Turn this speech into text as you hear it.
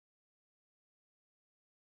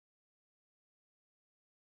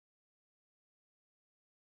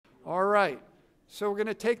All right. So we're going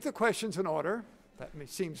to take the questions in order. That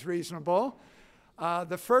seems reasonable.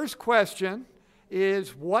 The first question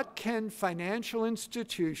is, what can financial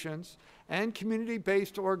institutions and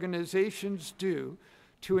community-based organizations do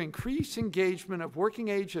to increase engagement of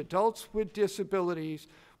working-age adults with disabilities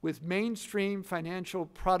with mainstream financial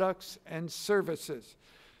products and services?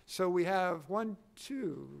 So we have 1,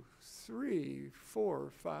 2, 3, 4,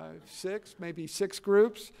 5, 6, maybe 6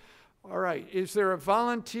 groups. All right, is there a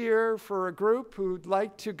volunteer for a group who'd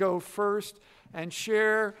like to go first and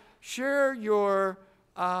share your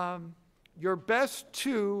best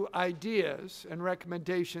 2 ideas and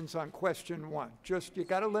recommendations on question 1? Just, you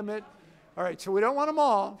got to limit. All right, so we don't want them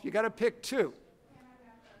all. You got to pick 2.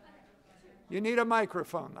 You need a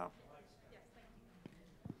microphone, though.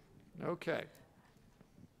 Okay.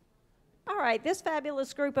 All right, this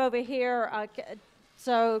fabulous group over here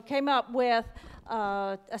came up with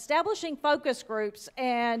establishing focus groups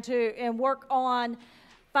and work on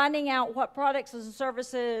finding out what products and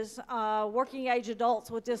services working age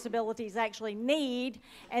adults with disabilities actually need,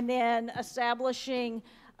 and then establishing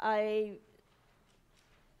a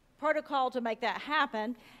protocol to make that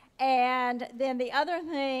happen. And then the other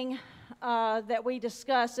thing that we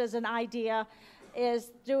discussed as an idea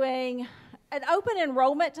is doing an open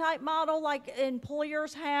enrollment type model like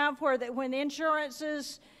employers have, where when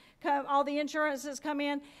insurances come, all the insurances come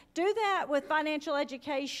in, do that with financial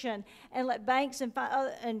education and let banks and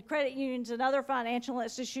credit unions and other financial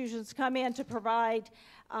institutions come in to provide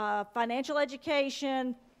financial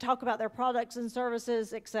education, talk about their products and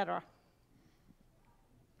services, etc.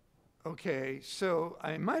 Okay, so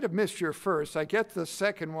I might have missed your first. I get the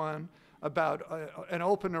second one about an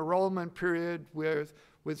open enrollment period with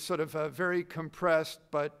sort of a very compressed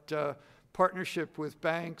but partnership with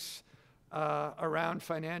banks around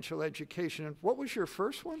financial education. What was your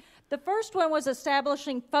first one? The first one was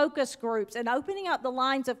establishing focus groups and opening up the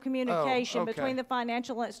lines of communication between the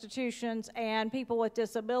financial institutions and people with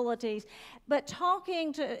disabilities, but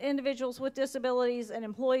talking to individuals with disabilities and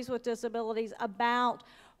employees with disabilities about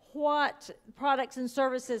what products and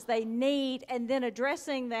services they need, and then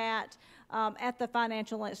addressing that at the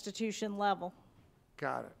financial institution level.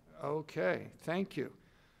 Got it. Okay, thank you.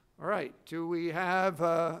 All right, do we have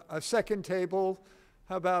a second table?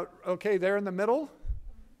 How about, okay, there in the middle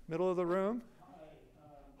of the room?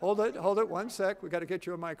 Hold it 1 sec. We got to get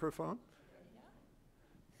you a microphone.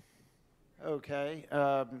 Okay.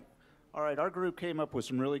 All right, our group came up with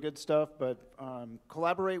some really good stuff, but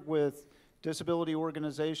collaborate with disability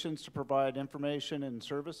organizations to provide information and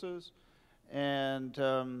services. And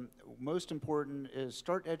most important is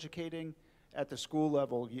start educating at the school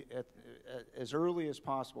level as early as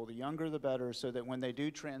possible. The younger the better, so that when they do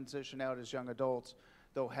transition out as young adults,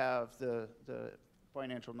 they'll have the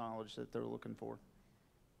financial knowledge that they're looking for.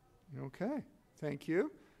 Okay, thank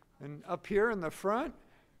you. And up here in the front.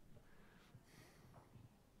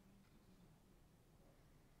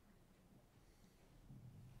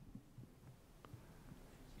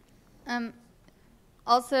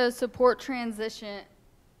 Also support transitions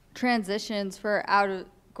for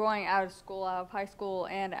going out of school, out of high school,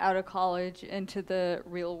 and out of college into the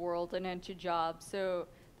real world and into jobs. So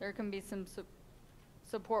there can be some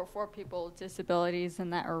support for people with disabilities in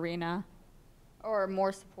that arena, or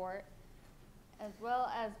more support, as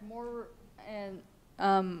well as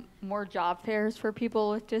more job fairs for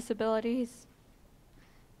people with disabilities,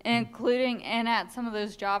 including, and at some of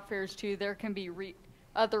those job fairs too, there can be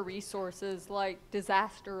other resources like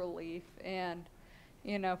disaster relief and,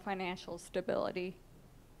 financial stability.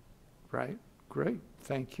 Right, great,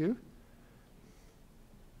 thank you.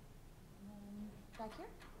 Back here,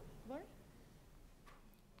 Lori?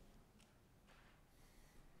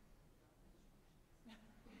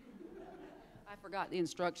 I forgot the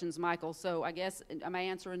instructions, Michael, so I guess, am I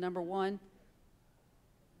answering number 1?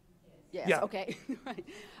 Yes, yeah. Okay. Right.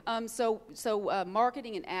 So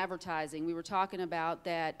marketing and advertising, we were talking about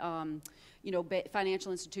that,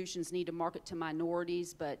 financial institutions need to market to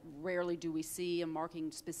minorities, but rarely do we see them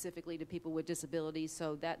marketing specifically to people with disabilities,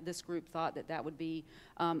 so that this group thought that would be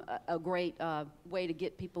a great way to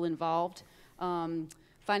get people involved.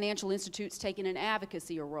 Financial institutes taking an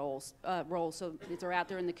advocacy role, so if they're out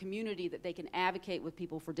there in the community, that they can advocate with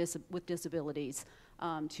people with disabilities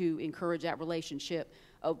to encourage that relationship.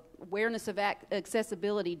 Awareness of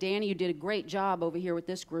accessibility. Danny, you did a great job over here with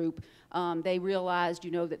this group. They realized,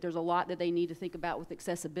 that there's a lot that they need to think about with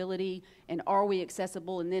accessibility, and are we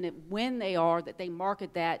accessible? And then when they are, that they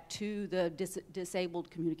market that to the disabled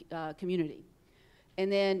community.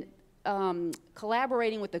 And then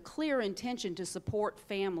collaborating with a clear intention to support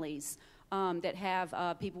families that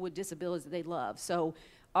have people with disabilities that they love. So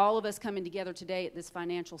all of us coming together today at this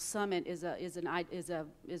financial summit is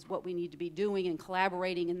what we need to be doing and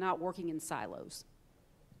collaborating and not working in silos.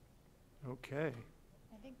 Okay.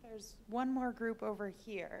 I think there's one more group over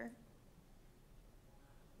here.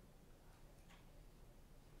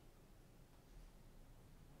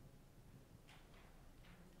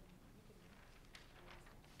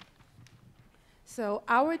 So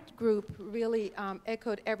our group really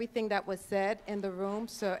echoed everything that was said in the room.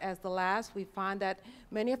 So as the last, we find that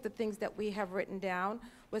many of the things that we have written down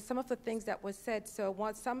were some of the things that was said. So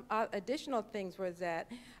some additional things was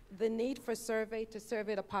that the need for to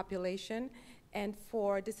survey the population, and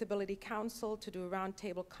for Disability Council to do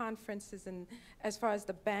roundtable conferences, and as far as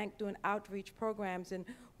the bank doing outreach programs. And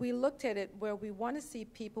we looked at it where we want to see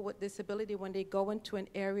people with disability when they go into an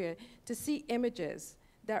area to see images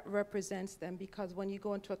that represents them, because when you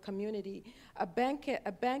go into a community, a bank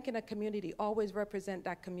in a community always represent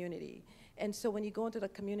that community. And so when you go into the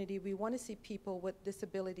community, we want to see people with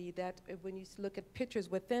disability that when you look at pictures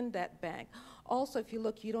within that bank. Also, if you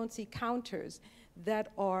look, you don't see counters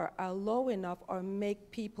that are low enough or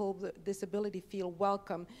make people with disability feel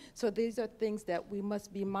welcome. So these are things that we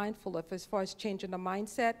must be mindful of as far as changing the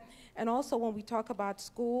mindset. And also when we talk about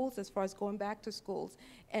schools, as far as going back to schools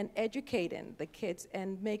and educating the kids,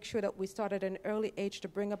 and make sure that we start at an early age to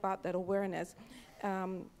bring about that awareness.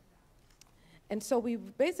 And so we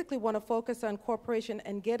basically want to focus on corporation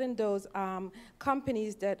and getting those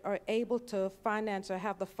companies that are able to finance or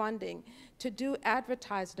have the funding to do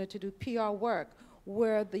advertising or to do PR work,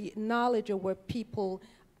 where the knowledge of where people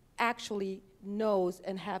actually knows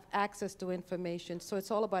and have access to information. So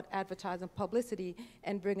it's all about advertising, publicity,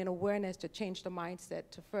 and bringing awareness to change the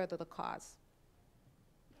mindset to further the cause.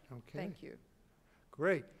 Okay. Thank you.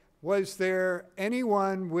 Great. Was there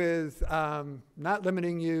anyone with, not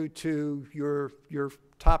limiting you to your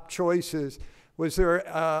top choices, was there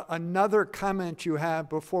another comment you have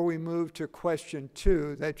before we move to question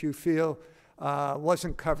 2 that you feel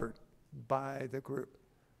wasn't covered by the group?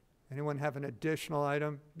 Anyone have an additional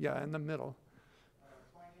item? Yeah, in the middle.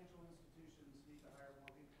 Financial institutions need to hire more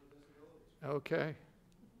people with disabilities. Okay.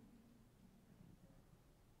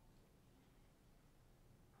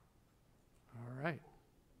 All right.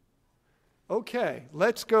 Okay,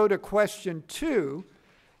 let's go to question 2.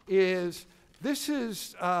 How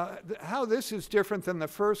this is different than the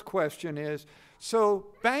first question is, so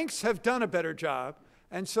banks have done a better job,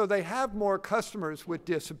 and so they have more customers with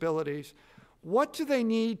disabilities. What do they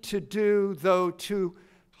need to do, though, to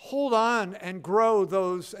hold on and grow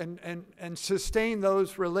those and sustain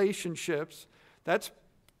those relationships? That's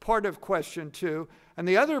part of question 2. And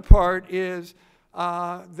the other part is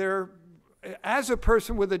as a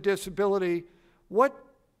person with a disability, what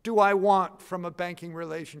do I want from a banking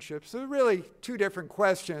relationship? So really 2 different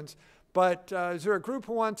questions, but is there a group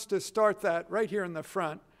who wants to start that right here in the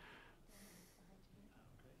front?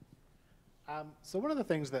 So one of the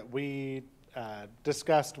things that we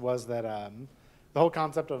discussed was that the whole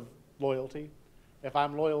concept of loyalty. If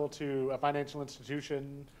I'm loyal to a financial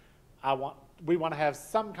institution, we want to have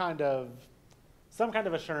some kind of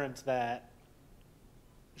assurance that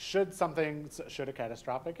should a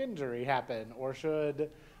catastrophic injury happen, or should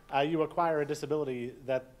you acquire a disability,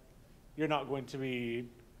 that you're not going to be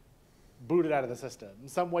booted out of the system.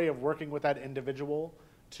 Some way of working with that individual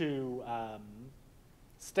to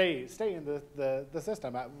stay in the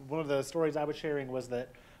system. One of the stories I was sharing was that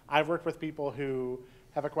I've worked with people who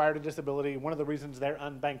have acquired a disability. One of the reasons they're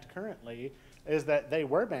unbanked currently is that they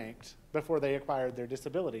were banked before they acquired their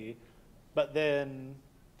disability, but then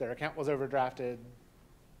their account was overdrafted.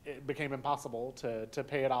 It became impossible to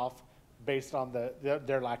pay it off based on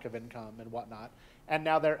their lack of income and whatnot. And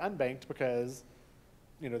now they're unbanked because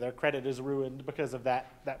their credit is ruined because of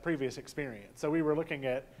that previous experience. So we were looking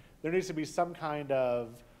at, there needs to be some kind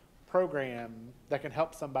of program that can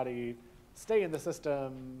help somebody stay in the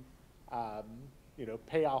system,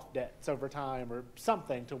 pay off debts over time, or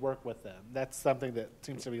something to work with them. That's something that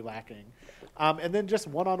seems to be lacking. And then just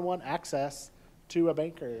one-on-one access to a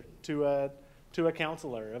banker, to a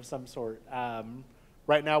counselor of some sort.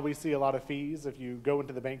 Right now we see a lot of fees. If you go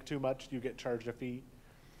into the bank too much, you get charged a fee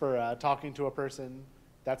for talking to a person.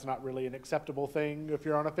 That's not really an acceptable thing if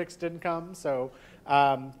you're on a fixed income. So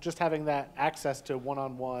just having that access to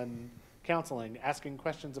one-on-one counseling, asking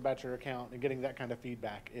questions about your account, and getting that kind of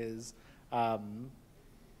feedback is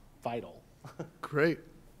vital. Great.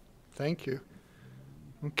 Thank you.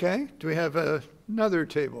 Okay, do we have another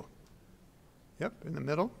table? Yep, in the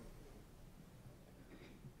middle.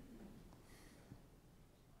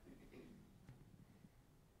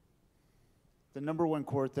 The number one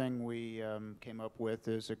core thing we came up with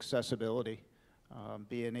is accessibility.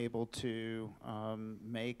 being able to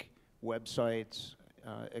make websites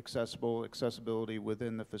accessibility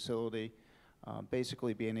within the facility,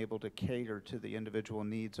 basically being able to cater to the individual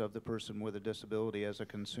needs of the person with a disability as a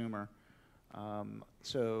consumer.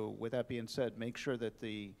 So with that being said, make sure that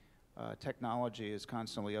the technology is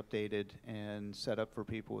constantly updated and set up for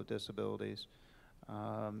people with disabilities.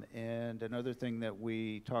 And another thing that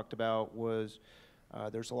we talked about was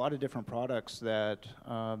there's a lot of different products that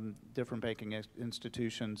different banking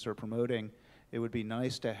institutions are promoting. It would be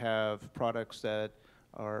nice to have products that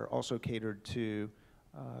are also catered to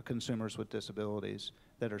consumers with disabilities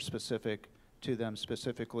that are specific to them.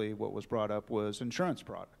 Specifically, what was brought up was insurance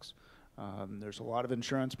products. There's a lot of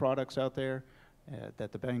insurance products out there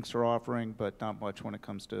that the banks are offering, but not much when it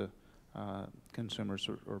comes to consumers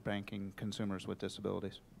or banking consumers with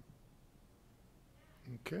disabilities.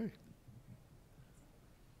 Okay.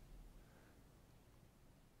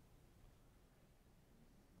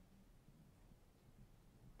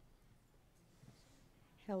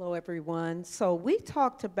 Hello, everyone. So we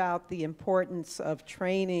talked about the importance of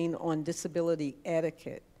training on disability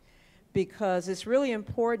etiquette, because it's really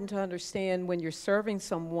important to understand when you're serving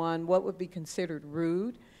someone what would be considered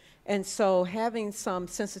rude. And so having some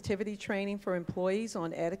sensitivity training for employees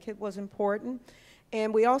on etiquette was important.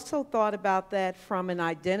 And we also thought about that from an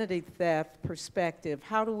identity theft perspective.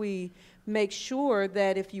 How do we make sure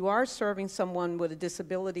that if you are serving someone with a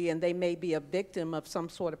disability and they may be a victim of some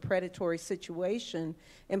sort of predatory situation,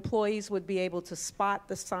 employees would be able to spot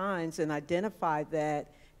the signs and identify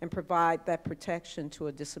that and provide that protection to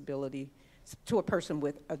a disability, to a person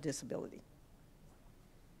with a disability.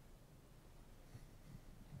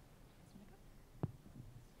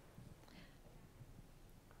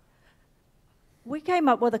 We came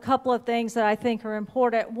up with a couple of things that I think are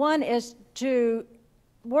important. One is to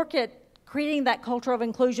work at creating that culture of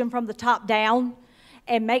inclusion from the top down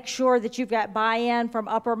and make sure that you've got buy-in from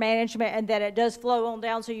upper management and that it does flow on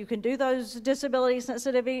down so you can do those disability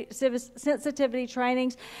sensitivity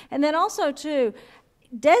trainings. And then also, too,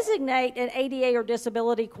 designate an ADA or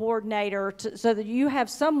disability coordinator so that you have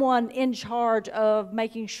someone in charge of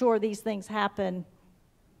making sure these things happen.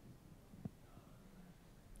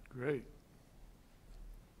 Great.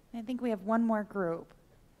 I think we have one more group.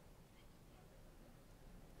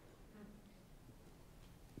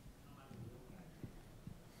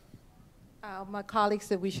 My colleague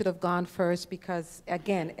said we should have gone first because,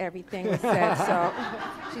 again, everything was said. So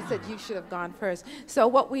she said you should have gone first. So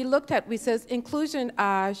what we looked at, we says inclusion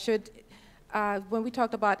when we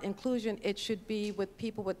talked about inclusion, it should be with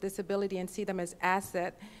people with disability and see them as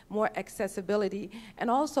asset, more accessibility.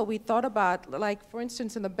 And also we thought about, like, for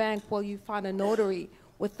instance, in the bank, well, you find a notary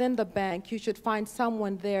within the bank, you should find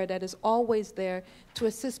someone there that is always there to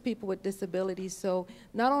assist people with disabilities. So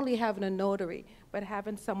not only having a notary, but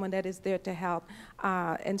having someone that is there to help.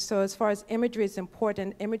 And so as far as imagery is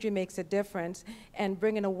important, imagery makes a difference, and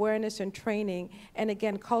bringing awareness and training, and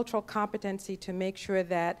again, cultural competency to make sure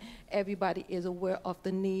that everybody is aware of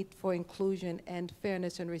the need for inclusion and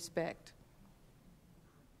fairness and respect.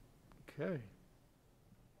 Okay.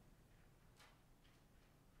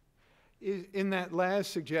 In that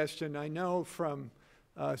last suggestion, I know from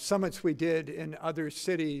summits we did in other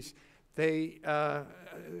cities, they,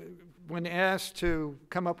 when asked to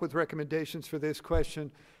come up with recommendations for this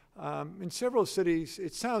question, in several cities,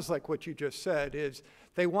 it sounds like what you just said, is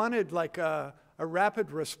they wanted like a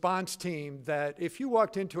rapid response team that if you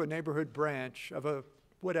walked into a neighborhood branch of a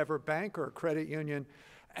whatever bank or a credit union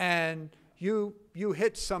and you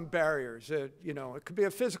hit some barriers, you know, it could be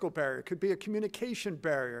a physical barrier, it could be a communication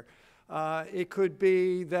barrier, it could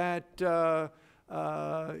be that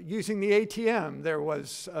using the ATM, there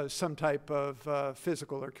was some type of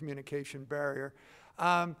physical or communication barrier.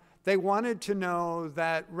 They wanted to know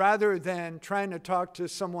that rather than trying to talk to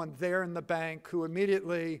someone there in the bank who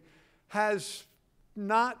immediately has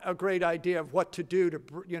not a great idea of what to do to,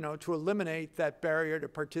 you know, to eliminate that barrier to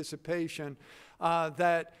participation,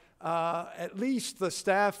 that at least the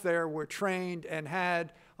staff there were trained and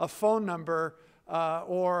had a phone number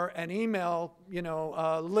or an email, you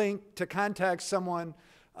know, link to contact someone,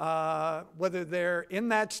 whether they're in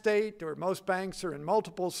that state or most banks are in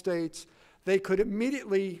multiple states. They could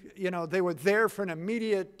immediately, you know, they were there for an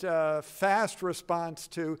immediate, fast response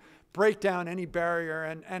to break down any barrier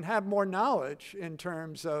and have more knowledge in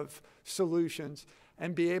terms of solutions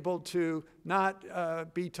and be able to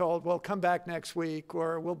not be told, well, come back next week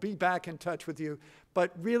or we'll be back in touch with you,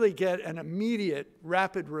 but really get an immediate,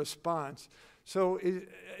 rapid response. So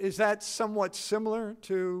is that somewhat similar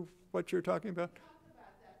to what you're talking about?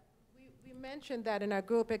 We mentioned that in our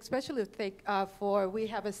group, especially if they, we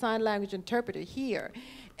have a sign language interpreter here.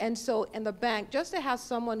 And so in the bank, just to have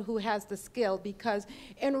someone who has the skill, because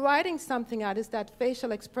in writing something out, it's that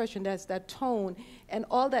facial expression, that's that tone, and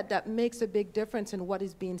all that makes a big difference in what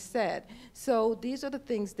is being said. So these are the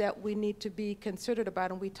things that we need to be considered about,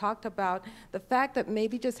 and we talked about the fact that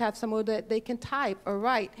maybe just have someone that they can type or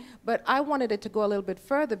write. But I wanted it to go a little bit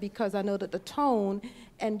further because I know that the tone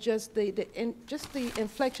and just the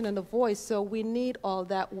inflection in the voice, so we need all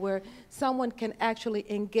that where someone can actually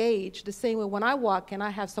engage the same way when I walk in, I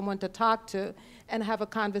have someone to talk to and have a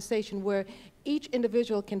conversation where each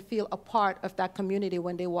individual can feel a part of that community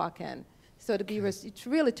when they walk in. So to be, it's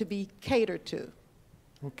really to be catered to.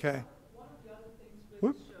 Okay. One of the other things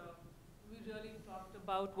which we really talked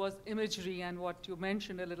about was imagery and what you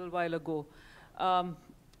mentioned a little while ago.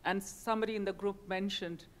 And somebody in the group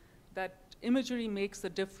mentioned that imagery makes a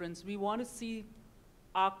difference. We want to see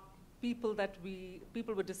our people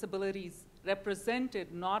with disabilities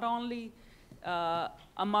represented not only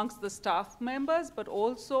amongst the staff members, but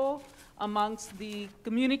also amongst the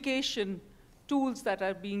communication tools that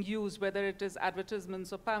are being used, whether it is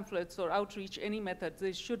advertisements or pamphlets or outreach, any method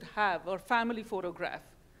they should have, or family photograph.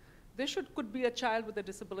 There could be a child with a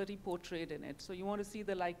disability portrayed in it. So you want to see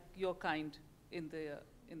the like your kind in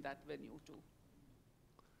that venue too.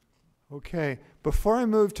 Okay. Before I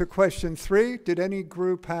move to question 3, did any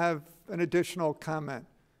group have an additional comment?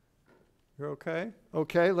 You're okay?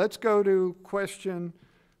 Okay, let's go to question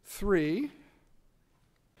 3.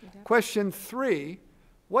 Question 3,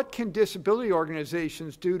 what can disability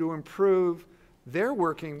organizations do to improve their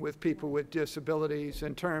working with people with disabilities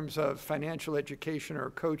in terms of financial education or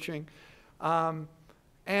coaching?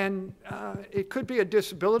 It could be a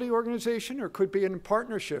disability organization or it could be in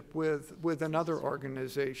partnership with another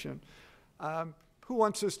organization. Who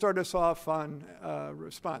wants to start us off on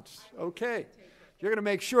response? Okay. You're going to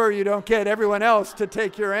make sure you don't get everyone else to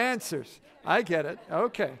take your answers. I get it.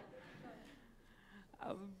 Okay.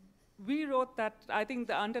 We wrote that, I think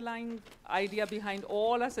the underlying idea behind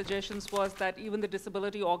all our suggestions was that even the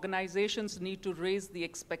disability organizations need to raise the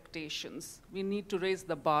expectations. We need to raise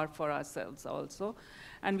the bar for ourselves also.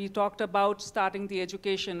 And we talked about starting the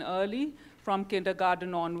education early, from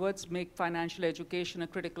kindergarten onwards, make financial education a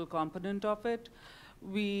critical component of it.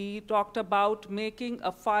 We talked about making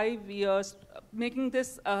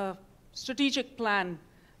this a strategic plan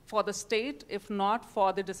for the state, if not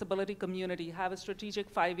for the disability community. Have a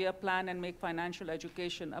strategic 5-year plan and make financial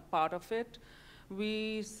education a part of it.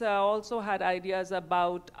 We also had ideas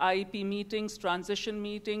about IEP meetings, transition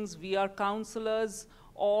meetings, VR counselors,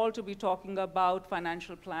 all to be talking about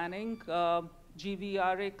financial planning.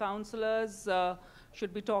 GVRA counselors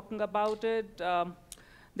should be talking about it.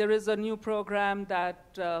 There is a new program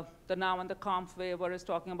that the Now and the Comp waiver is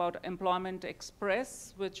talking about, Employment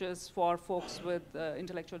Express, which is for folks with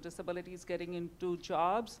intellectual disabilities getting into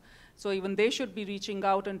jobs. So even they should be reaching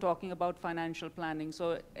out and talking about financial planning.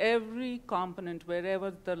 So every component,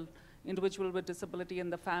 wherever the individual with disability and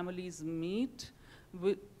the families meet,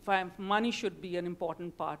 money should be an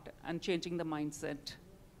important part and changing the mindset.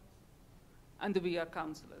 And the VR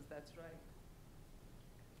counselors, that's right.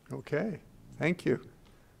 Okay, thank you.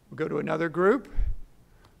 We'll go to another group.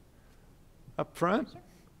 Up front.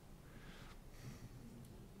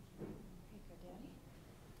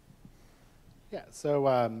 Yeah,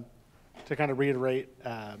 so to kind of reiterate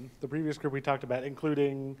the previous group, we talked about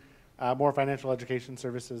including more financial education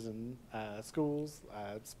services in schools,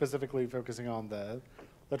 specifically focusing on the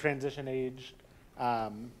transition age,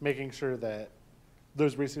 making sure that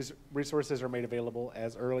those resources are made available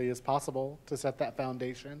as early as possible to set that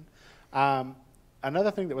foundation.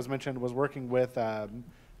 Another thing that was mentioned was working with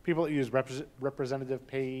people that use representative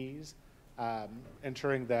payees,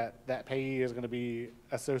 ensuring that that payee is going to be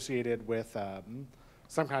associated with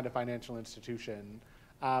some kind of financial institution,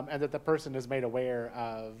 and that the person is made aware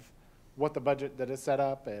of what the budget that is set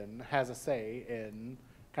up and has a say in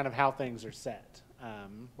kind of how things are set.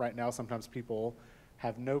 Right now, sometimes people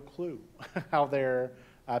have no clue how their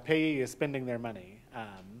payee is spending their money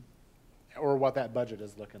or what that budget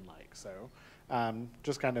is looking like. So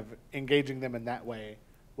just kind of engaging them in that way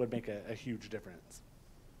would make a huge difference.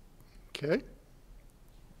 Okay.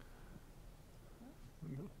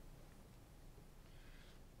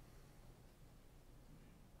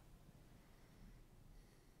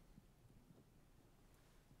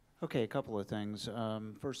 Okay, a couple of things.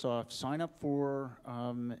 First off, sign up for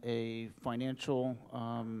a financial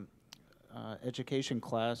education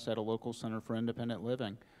class at a local center for independent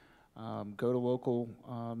living. Go to local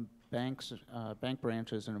bank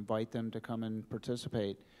branches and invite them to come and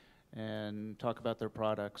participate and talk about their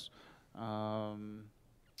products.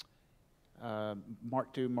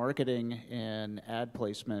 do marketing and ad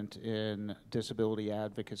placement in disability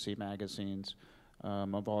advocacy magazines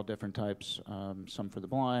of all different types, some for the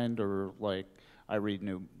blind, or like I read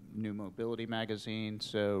New Mobility magazine,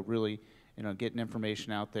 so really, getting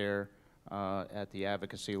information out there at the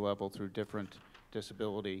advocacy level through different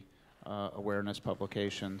disability awareness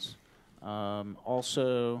publications.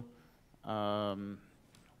 Also,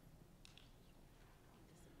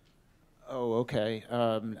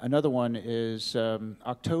 another one is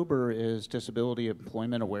October is Disability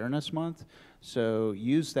Employment Awareness Month. So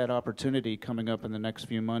use that opportunity coming up in the next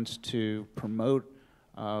few months to promote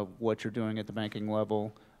what you're doing at the banking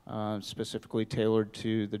level, specifically tailored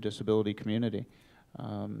to the disability community.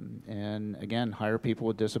 And again, hire people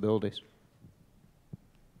with disabilities.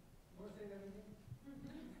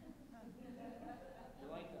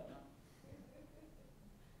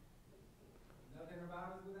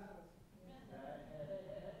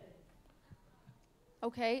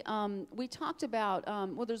 Okay, we talked about,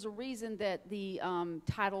 well, there's a reason that the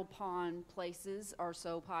tidal pond places are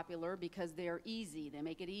so popular, because they're easy, they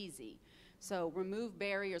make it easy. So remove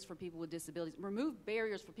barriers for people with disabilities, remove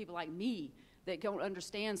barriers for people like me that don't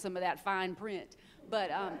understand some of that fine print. But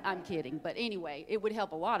I'm kidding, but anyway, it would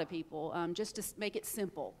help a lot of people just to make it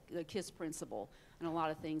simple, the KISS principle, and a lot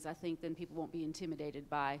of things. I think then people won't be intimidated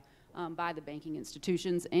by the banking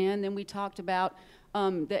institutions. And then we talked about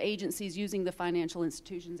the agencies using the financial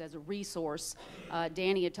institutions as a resource.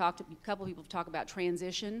 Danny had talked, a couple of people have talked about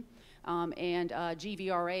transition, and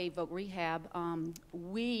GVRA, Voc Rehab.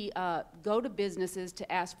 We go to businesses to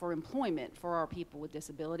ask for employment for our people with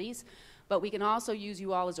disabilities, but we can also use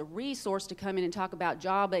you all as a resource to come in and talk about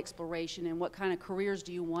job exploration and what kind of careers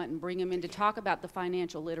do you want, and bring them in to talk about the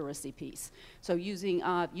financial literacy piece. So using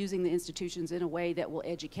the institutions in a way that will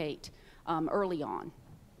educate early on.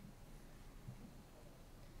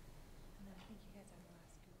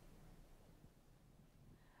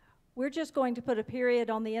 We're just going to put a period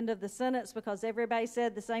on the end of the sentence because everybody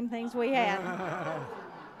said the same things we had.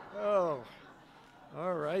 Oh,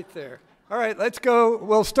 all right there. All right, let's go.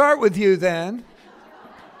 We'll start with you then.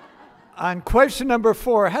 On question number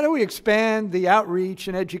 4, how do we expand the outreach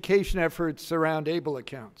and education efforts around ABLE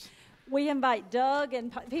accounts? We invite Doug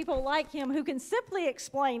and people like him who can simply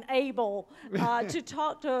explain ABLE to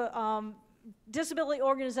talk to disability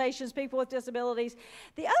organizations, people with disabilities.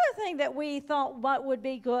 The other thing that we thought what would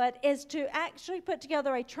be good is to actually put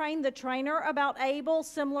together a train the trainer about ABLE,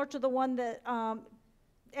 similar to the one that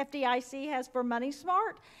FDIC has for Money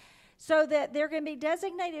Smart, so that there can be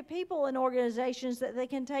designated people in organizations that they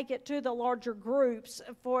can take it to the larger groups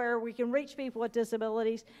where we can reach people with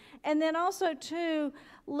disabilities. And then also, too,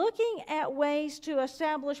 looking at ways to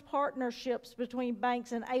establish partnerships between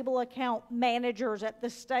banks and ABLE account managers at the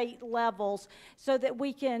state levels so that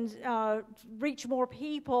we can reach more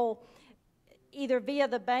people either via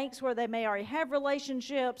the banks where they may already have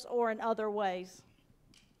relationships or in other ways.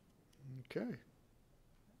 Okay.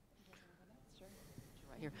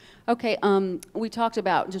 Here. Okay, we talked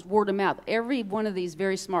about just word of mouth. Every one of these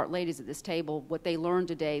very smart ladies at this table, what they learned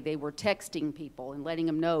today, they were texting people and letting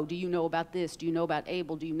them know, do you know about this? Do you know about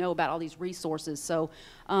ABLE? Do you know about all these resources? So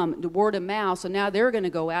the word of mouth, so now they're going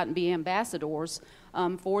to go out and be ambassadors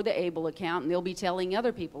for the ABLE account, and they'll be telling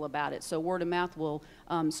other people about it. So word of mouth will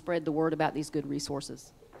spread the word about these good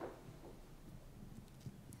resources.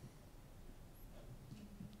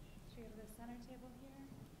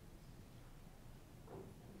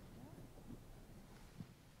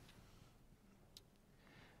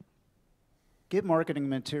 Get marketing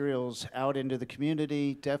materials out into the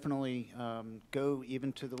community. Definitely go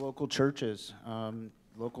even to the local churches,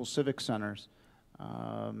 local civic centers.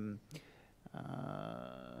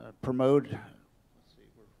 Promote, let's see,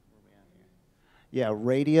 where we at here? Yeah,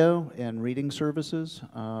 radio and reading services.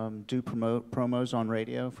 Do promos on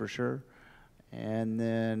radio for sure. And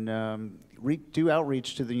then do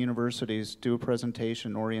outreach to the universities, do a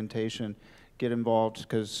presentation, orientation, get involved,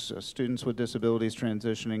 because students with disabilities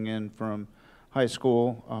transitioning in from high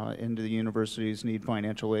school into the universities need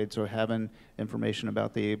financial aid, so having information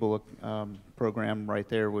about the ABLE program right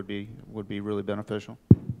there would be really beneficial.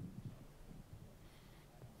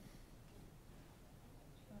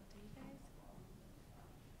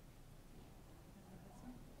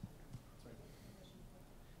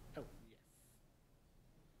 Oh, yes.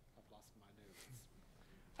 I've lost my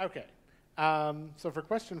notes. Okay. So for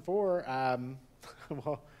question 4,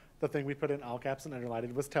 well, the thing we put in all caps and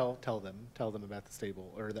underlined was tell them about the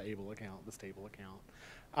stable or the ABLE account, the stable account,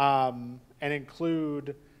 and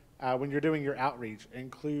include when you're doing your outreach,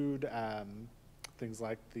 include things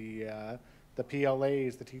like the the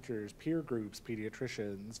PLAs, the teachers, peer groups,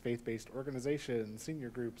 pediatricians, faith-based organizations, senior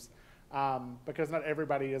groups, because not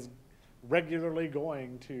everybody is regularly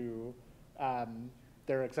going to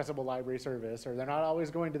their accessible library service, or they're not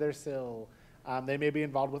always going to their SIL. They may be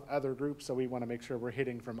involved with other groups, so we want to make sure we're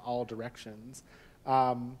hitting from all directions.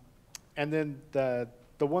 And then the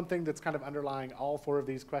one thing that's kind of underlying all 4 of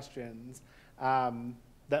these questions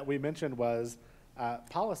that we mentioned was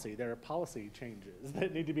policy. There are policy changes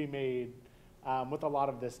that need to be made with a lot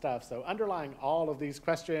of this stuff. So underlying all of these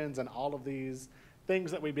questions and all of these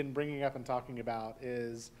things that we've been bringing up and talking about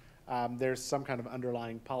is there's some kind of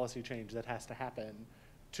underlying policy change that has to happen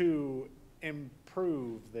to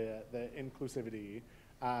improve the inclusivity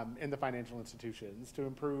in the financial institutions, to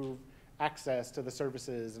improve access to the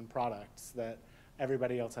services and products that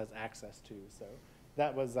everybody else has access to. So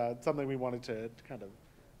that was something we wanted to kind of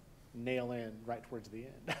nail in right towards the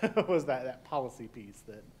end, was that policy piece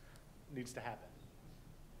that needs to happen.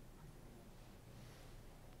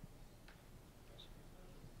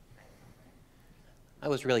 I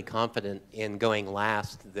was really confident in going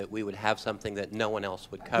last that we would have something that no one else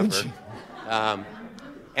would cover.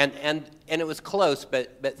 And it was close,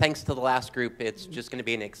 but thanks to the last group, it's just going to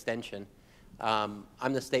be an extension. I'm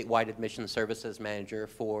the statewide admission services manager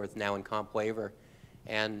for the Now and Comp Waiver.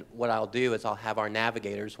 And what I'll do is I'll have our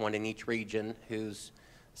navigators, one in each region, who's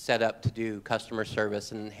set up to do customer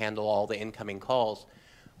service and handle all the incoming calls.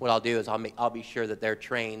 What I'll do is I'll be sure that they're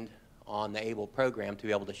trained on the ABLE program to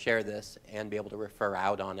be able to share this and be able to refer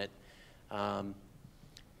out on it.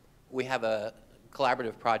 We have a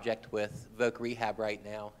collaborative project with Voc Rehab right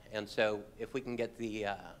now, and so if we can get the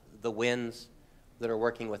WINs that are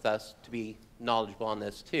working with us to be knowledgeable on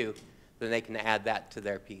this too, then they can add that to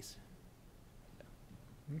their piece.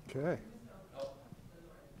 Okay.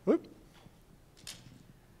 Whoop.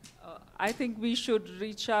 I think we should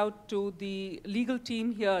reach out to the legal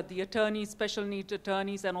team here, the attorneys, special needs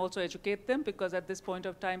attorneys, and also educate them, because at this point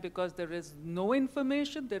of time, because there is no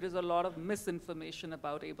information, there is a lot of misinformation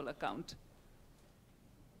about ABLE account.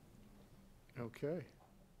 Okay.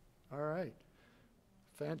 All right.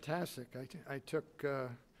 Fantastic. I took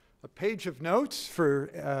a page of notes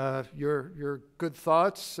for your good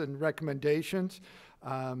thoughts and recommendations.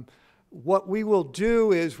 What we will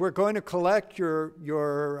do is we're going to collect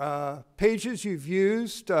your pages you've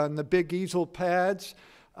used on the big easel pads.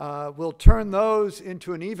 We'll turn those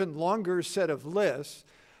into an even longer set of lists.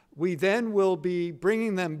 We then will be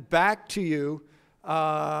bringing them back to you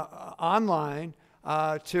online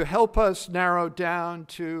to help us narrow down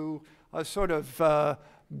to a sort of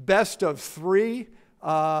best of 3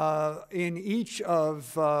 in each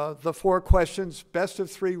of the 4 questions, best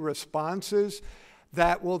of 3 responses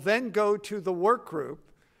that will then go to the work group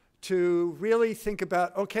to really think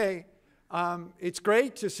about, okay, it's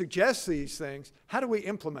great to suggest these things. How do we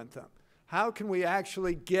implement them? How can we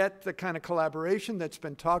actually get the kind of collaboration that's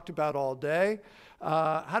been talked about all day?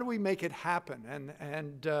 How do we make it happen?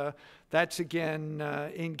 And that's, again,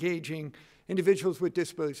 engaging individuals with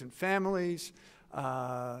disabilities and families,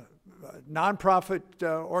 nonprofit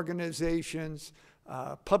organizations,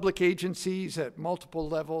 public agencies at multiple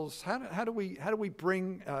levels. How do we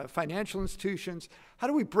bring financial institutions? How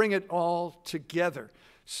do we bring it all together?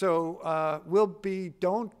 So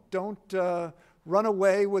don't run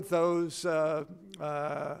away with those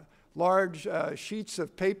large sheets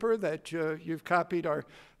of paper that you've copied.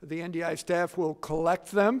 The NDI staff will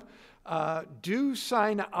collect them. Do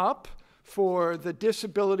sign up for the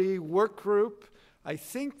disability work group. I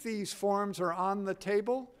think these forms are on the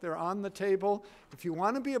table. They're on the table. If you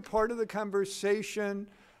want to be a part of the conversation,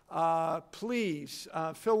 please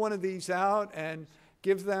fill one of these out and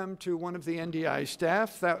give them to one of the NDI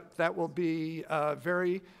staff. That will be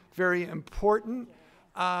very, very important.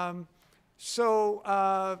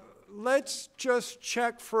 So let's just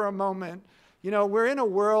check for a moment. You know, we're in a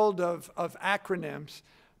world of acronyms.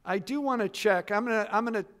 I do want to check. I'm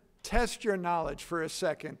gonna test your knowledge for a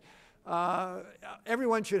second.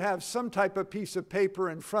 Everyone should have some type of piece of paper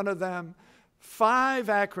in front of them. 5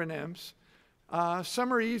 acronyms.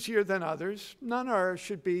 Some are easier than others. None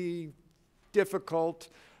should be difficult.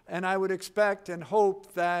 And I would expect and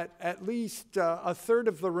hope that at least a third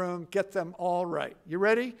of the room get them all right. You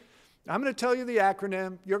ready? I'm going to tell you the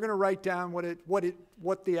acronym. You're going to write down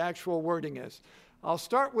what the actual wording is. I'll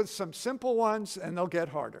start with some simple ones, and they'll get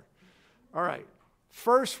harder. All right.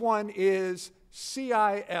 First one is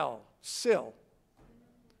CIL. SIL.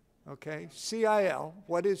 Okay, CIL.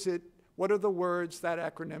 What is it? What are the words that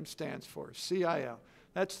acronym stands for? CIL.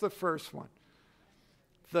 That's the first one.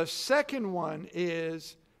 The second one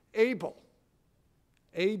is ABLE.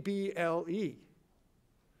 ABLE.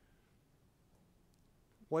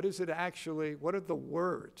 what is it actually, what are the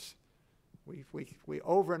words? We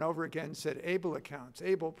over and over again said ABLE accounts,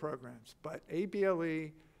 ABLE programs, but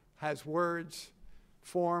ABLE has words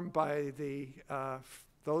formed by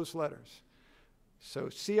those letters. So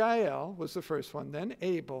CIL was the first one, then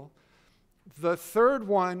ABLE. The third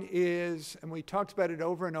one is, and we talked about it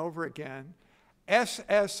over and over again,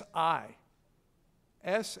 SSI.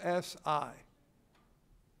 SSI.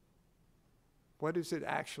 What does it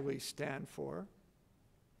actually stand for?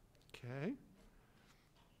 Okay.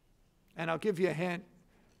 And I'll give you a hint.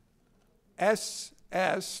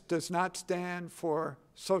 SS does not stand for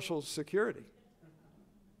Social Security.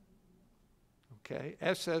 Okay,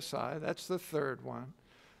 SSI, that's the third one.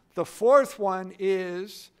 The fourth one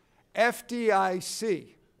is FDIC.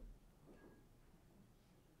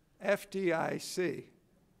 FDIC.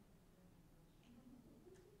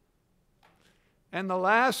 And the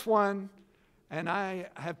last one, and I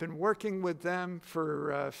have been working with them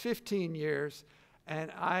for 15 years,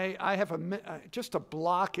 and I have just a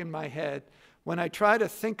block in my head. When I try to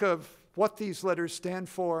think of what these letters stand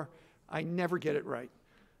for, I never get it right.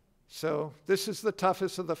 So this is the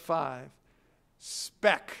toughest of the 5.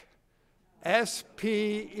 SPEC.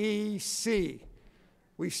 S-P-E-C.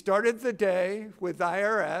 We started the day with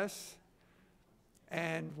IRS,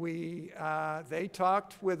 and they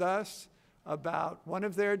talked with us about one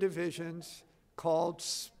of their divisions called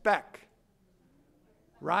SPEC.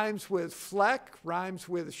 Rhymes with Fleck, rhymes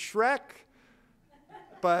with Shrek,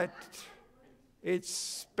 but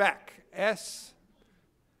it's SPEC. S-P-E-C.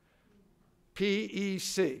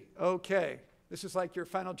 Okay. This is like your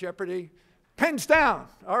Final Jeopardy. Pens down.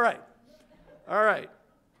 All right. All right.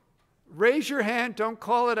 Raise your hand. Don't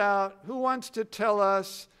call it out. Who wants to tell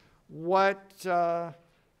us what the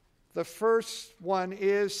first one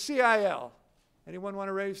is? CIL. Anyone want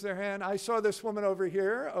to raise their hand? I saw this woman over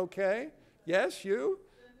here. Okay. Yes, you?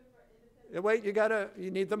 Wait,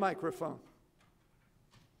 you need the microphone.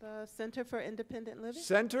 The Center for Independent Living?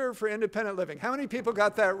 Center for Independent Living. How many people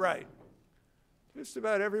got that right? Just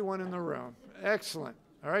about everyone in the room. Excellent.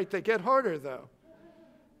 All right, they get harder, though.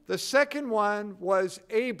 The second one was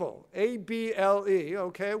ABLE, A-B-L-E.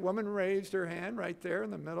 Okay, a woman raised her hand right there in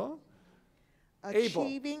the middle.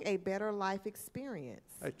 Achieving a better life experience.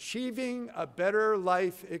 Achieving a better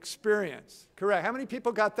life experience. Correct. How many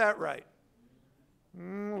people got that right?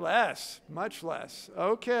 Less, much less.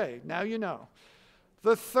 Okay, now you know.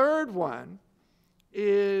 The third one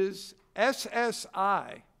is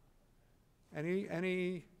SSI.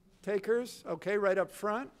 Any takers? Okay, right up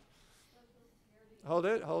front. Hold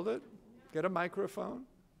it, hold it. Get a microphone.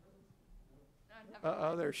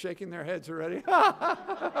 Uh-oh, they're shaking their heads already.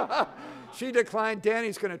 She declined.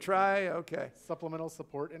 Danny's going to try. Okay. Supplemental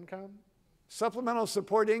support income? Supplemental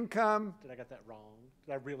support income. Did I get that wrong?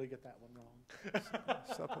 Did I really get that one wrong?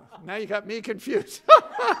 Now you got me confused.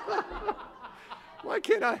 Why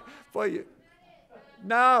can't I? Boy,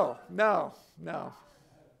 no.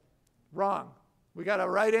 Wrong. We got a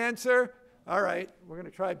right answer? All right. We're going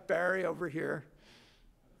to try Barry over here,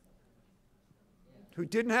 who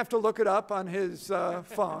didn't have to look it up on his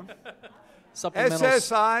phone.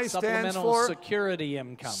 SSI stands for Security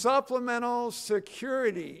Income. Supplemental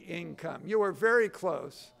Security Income. You were very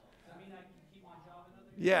close. I mean, I can keep my job another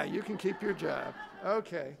year? Yeah, you can keep your job.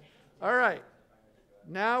 Okay. All right.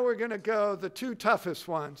 Now we're going to go the two toughest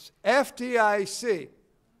ones. FDIC.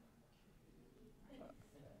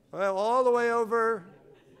 Well, all the way over.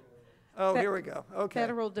 Oh, here we go. Okay.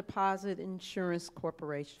 Federal Deposit Insurance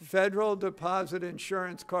Corporation. Federal Deposit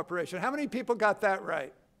Insurance Corporation. How many people got that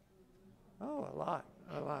right? Oh, a lot.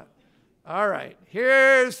 All right.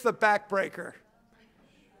 Here's the backbreaker.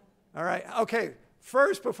 All right. Okay.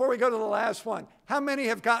 First, before we go to the last one, how many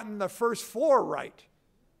have gotten the first 4 right?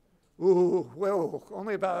 Ooh, whoa,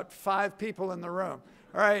 only about 5 people in the room.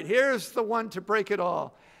 All right. Here's the one to break it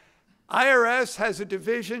all. IRS has a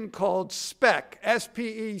division called SPEC,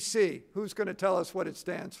 S-P-E-C. Who's going to tell us what it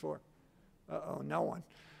stands for? Uh-oh, no one.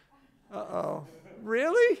 Uh-oh.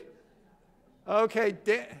 Really? Okay,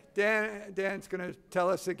 Dan's going to tell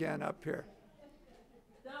us again up here.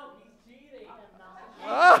 No, he's cheating.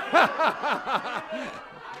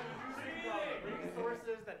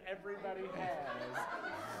 Resources that everybody has.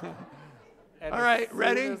 And all right,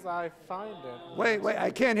 ready? As I find it. Wait,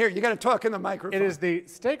 I can't hear. You got to talk in the microphone. It is the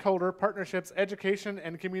Stakeholder Partnerships Education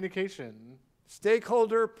and Communication.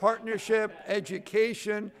 Stakeholder Partnership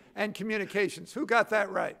Education and Communications. Who got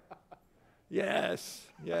that right? Yes.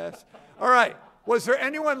 All right. Was there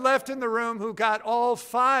anyone left in the room who got all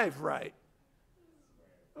 5 right?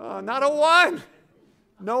 Not a 1.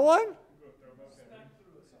 No one?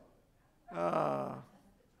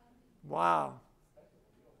 Wow.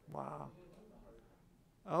 Wow.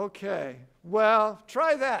 Okay. Well,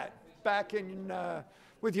 try that back in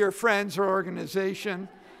with your friends or organization.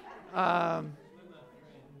 All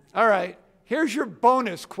right. Here's your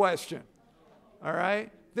bonus question. All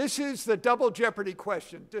right. This is the double jeopardy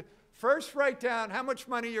question. First, write down how much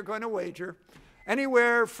money you're going to wager,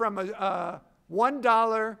 anywhere from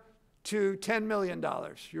 $1 to $10 million.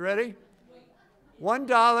 You ready?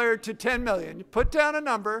 $1 to $10 million. Put down a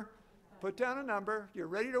number. Put down a number. You're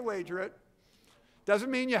ready to wager it.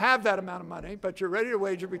 Doesn't mean you have that amount of money, but you're ready to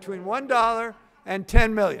wager between $1 and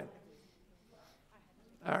 $10 million.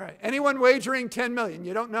 All right. Anyone wagering $10 million?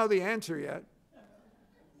 You don't know the answer yet.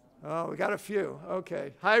 Oh, we got a few.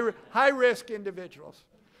 Okay. High-risk individuals.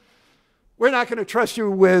 We're not going to trust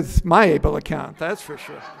you with my Able account, that's for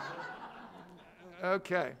sure.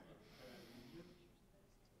 Okay.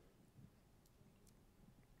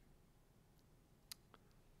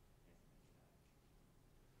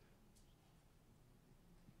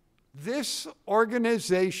 This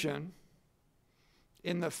organization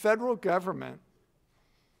in the federal government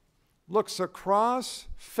looks across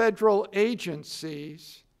federal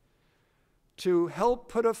agencies to help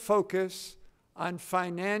put a focus on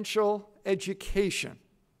financial education.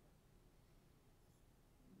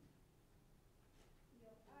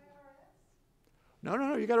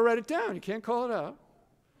 No, you got to write it down. You can't call it out.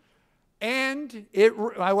 And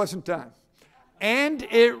I wasn't done. And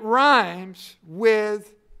it rhymes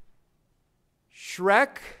with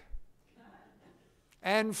Shrek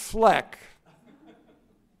and Fleck.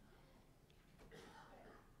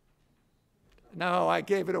 No, I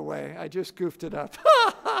gave it away. I just goofed it up.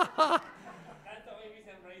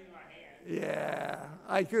 Yeah,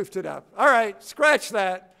 I goofed it up. All right, scratch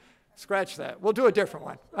that. Scratch that. We'll do a different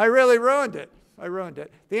one. I really ruined it. I ruined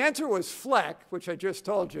it. The answer was Fleck, which I just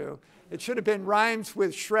told you. It should have been rhymes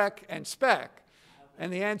with Shrek and Speck.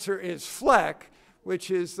 And the answer is Fleck,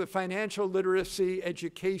 which is the Financial Literacy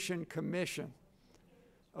Education Commission.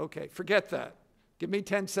 Okay, forget that. Give me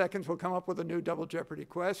 10 seconds. We'll come up with a new double jeopardy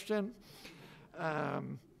question. Okay.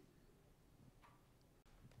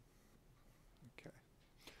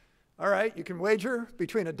 All right, you can wager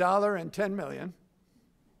between $1 and $10 million.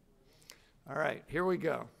 All right, here we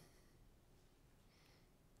go.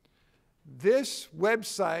 This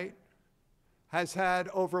website has had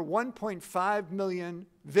over 1.5 million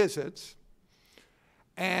visits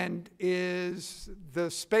and is the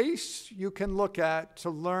space you can look at to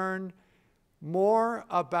learn more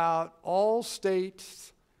about all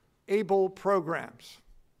states' ABLE programs.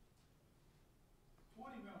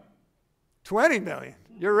 20 million. 20 million.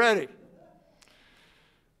 You're ready.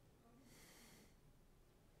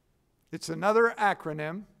 It's another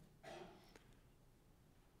acronym.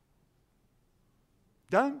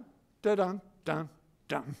 Dun, dun, dun, dun,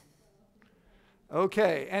 dun.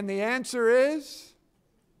 Okay, and the answer is?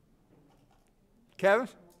 Kevin?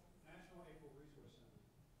 National Able Resource Center.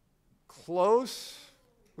 Close.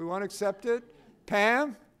 We won't accept it.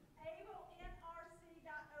 Pam?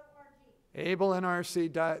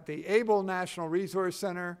 ABLE-NRC. The ABLE National Resource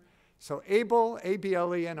Center. So ABLE,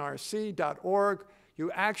 ABLE-NRC.org.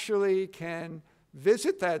 You actually can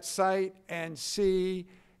visit that site and see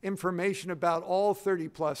information about all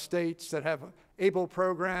 30-plus states that have ABLE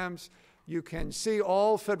programs. You can see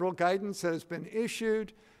all federal guidance that has been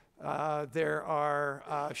issued. There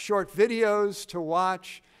are short videos to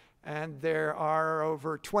watch, and there are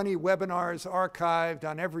over 20 webinars archived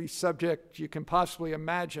on every subject you can possibly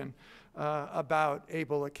imagine about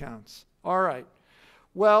ABLE accounts. All right.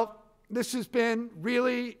 Well, this has been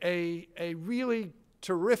really a really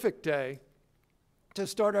terrific day to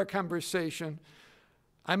start our conversation.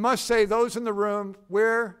 I must say, those in the room,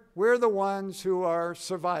 we're the ones who are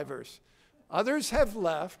survivors. Others have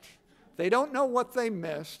left. They don't know what they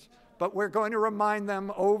missed, but we're going to remind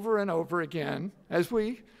them over and over again as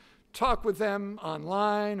we talk with them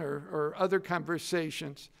online or other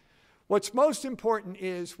conversations. What's most important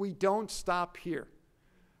is we don't stop here.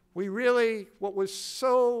 What was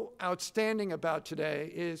so outstanding about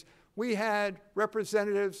today is we had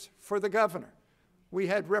representatives for the governor. We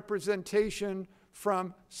had representation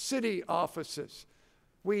from city offices.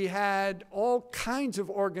 We had all kinds of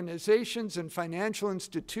organizations and financial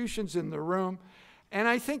institutions in the room. And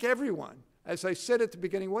I think everyone, as I said at the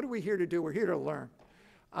beginning, what are we here to do? We're here to learn.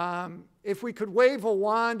 If we could wave a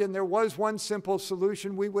wand and there was one simple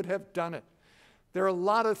solution, we would have done it. There are a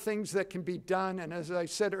lot of things that can be done. And as I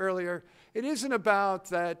said earlier, it isn't about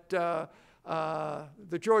that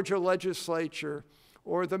the Georgia legislature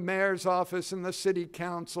or the mayor's office and the city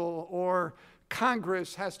council or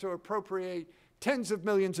Congress has to appropriate tens of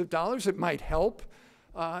millions of dollars. It might help,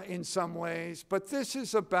 in some ways, but this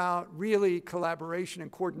is about really collaboration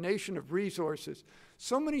and coordination of resources.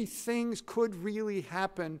 So many things could really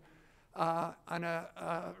happen on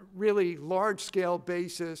a really large-scale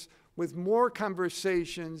basis with more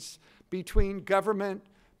conversations between government,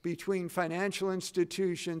 between financial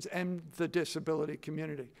institutions, and the disability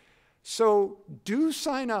community. So do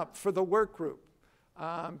sign up for the work group.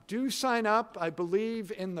 Do sign up. I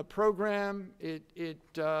believe in the program. It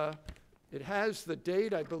has the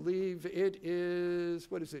date. I believe it is,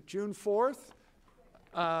 what is it, June 4th,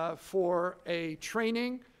 for a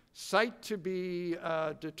training, site to be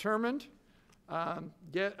determined.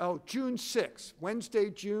 June 6th, Wednesday,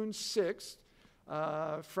 June 6th,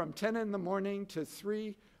 from 10 in the morning to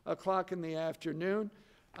 3 o'clock in the afternoon.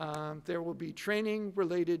 There will be training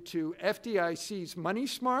related to FDIC's Money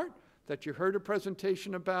Smart that you heard a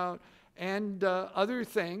presentation about, and other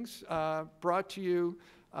things brought to you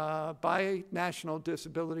by National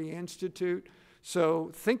Disability Institute.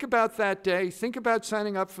 So think about that day. Think about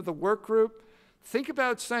signing up for the work group. Think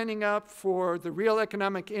about signing up for the Real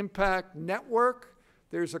Economic Impact Network.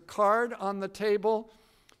 There's a card on the table.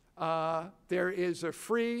 There is a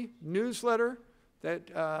free newsletter that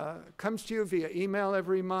comes to you via email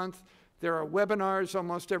every month. There are webinars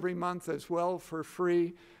almost every month as well for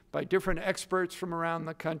free by different experts from around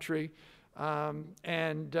the country.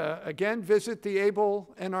 Again, visit the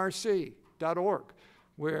ablenrc.org,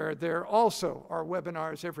 where there also are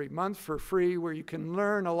webinars every month for free where you can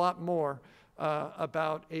learn a lot more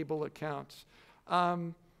about ABLE accounts.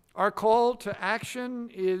 Our call to action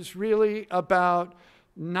is really about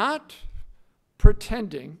not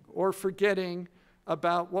pretending or forgetting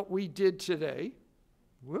about what we did today.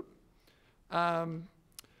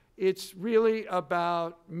 It's really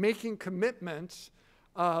about making commitments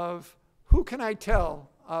of who can I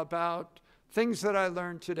tell about things that I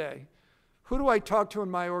learned today? Who do I talk to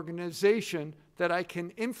in my organization that I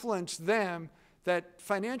can influence them, that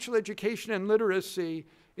financial education and literacy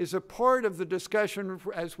is a part of the discussion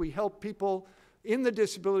as we help people in the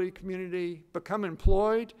disability community become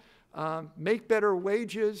employed, make better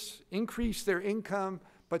wages, increase their income,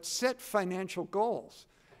 but set financial goals.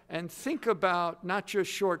 And think about not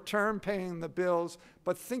just short-term paying the bills,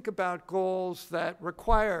 but think about goals that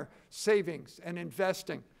require savings and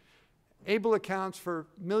investing. ABLE accounts for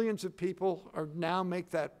millions of people are now make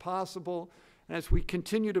that possible. And as we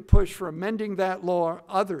continue to push for amending that law,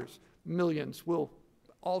 others, millions, will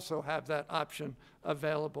also have that option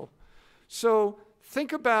available. So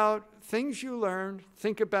think about things you learned,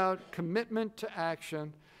 think about commitment to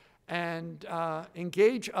action, and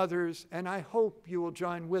engage others, and I hope you will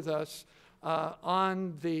join with us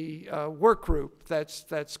on the work group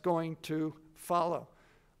that's going to follow.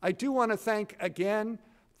 I do want to thank again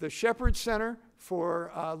the Shepherd Center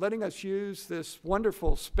for letting us use this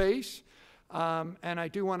wonderful space, and I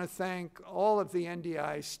do want to thank all of the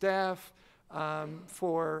NDI staff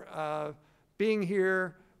for being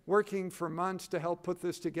here, working for months to help put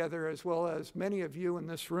this together, as well as many of you in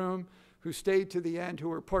this room who stayed to the end, who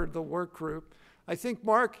were part of the work group. I think,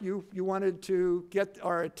 Mark, you wanted to get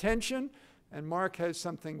our attention, and Mark has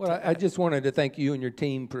something to add. I just wanted to thank you and your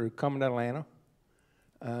team for coming to Atlanta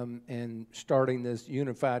and starting this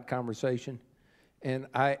unified conversation. And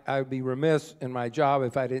I'd be remiss in my job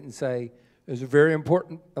if I didn't say there's a very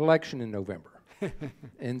important election in November.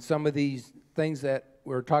 And some of these things that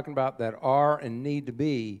we're talking about that are and need to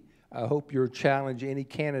be, I hope you'll challenge any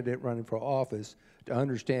candidate running for office to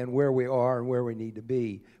understand where we are and where we need to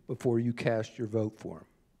be before you cast your vote for them.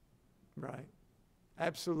 Right.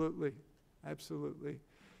 Absolutely. Absolutely.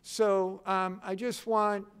 So I just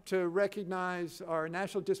want to recognize our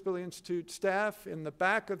National Disability Institute staff in the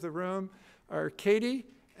back of the room are Katie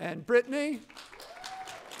and Brittany.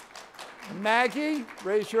 Maggie,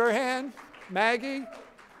 raise your hand. Maggie.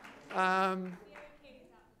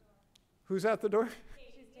 Who's out the door?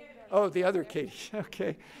 Oh, the other Katie.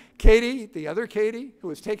 Okay. Katie, the other Katie, who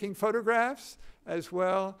was taking photographs as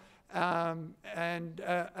well. Again,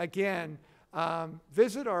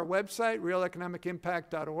 visit our website,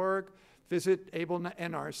 realeconomicimpact.org. Visit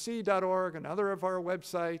ablenrc.org and other of our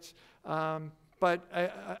websites.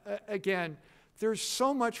 Again, there's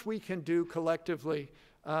so much we can do collectively,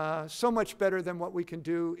 so much better than what we can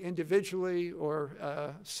do individually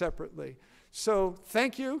or separately. So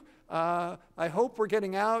thank you. I hope we're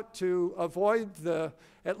getting out to avoid the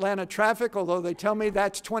Atlanta traffic, although they tell me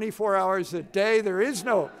that's 24 hours a day. There is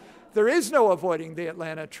no avoiding the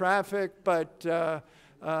Atlanta traffic, but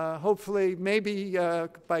hopefully maybe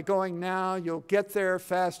by going now, you'll get there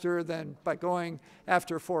faster than by going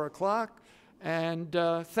after 4 o'clock. And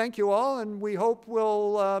thank you all, and we hope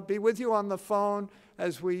we'll be with you on the phone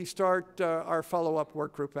as we start our follow-up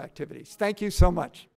work group activities. Thank you so much.